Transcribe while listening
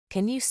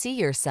Can you see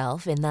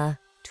yourself in the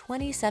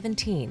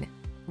 2017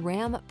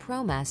 Ram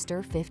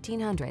ProMaster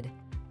 1500?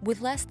 With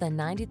less than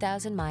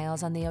 90,000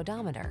 miles on the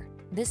odometer,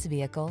 this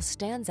vehicle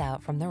stands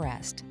out from the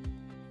rest.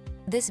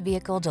 This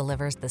vehicle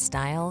delivers the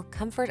style,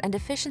 comfort, and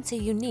efficiency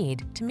you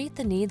need to meet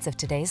the needs of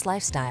today's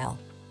lifestyle.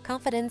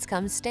 Confidence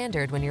comes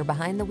standard when you're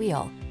behind the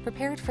wheel,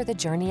 prepared for the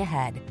journey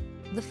ahead.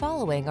 The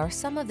following are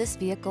some of this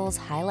vehicle's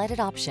highlighted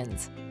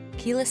options: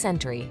 keyless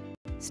entry,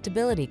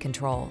 stability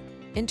control,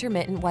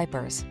 intermittent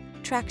wipers,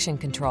 traction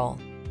control,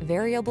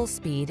 variable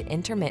speed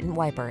intermittent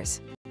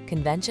wipers,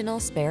 conventional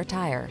spare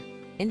tire,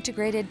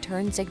 integrated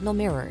turn signal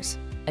mirrors,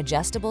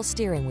 adjustable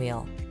steering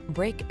wheel,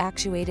 brake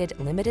actuated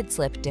limited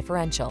slip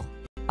differential,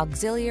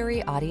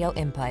 auxiliary audio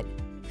input.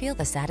 Feel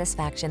the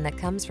satisfaction that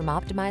comes from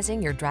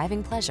optimizing your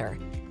driving pleasure.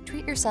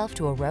 Treat yourself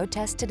to a road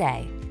test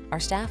today. Our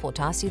staff will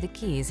toss you the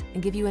keys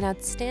and give you an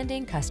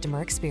outstanding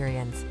customer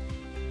experience.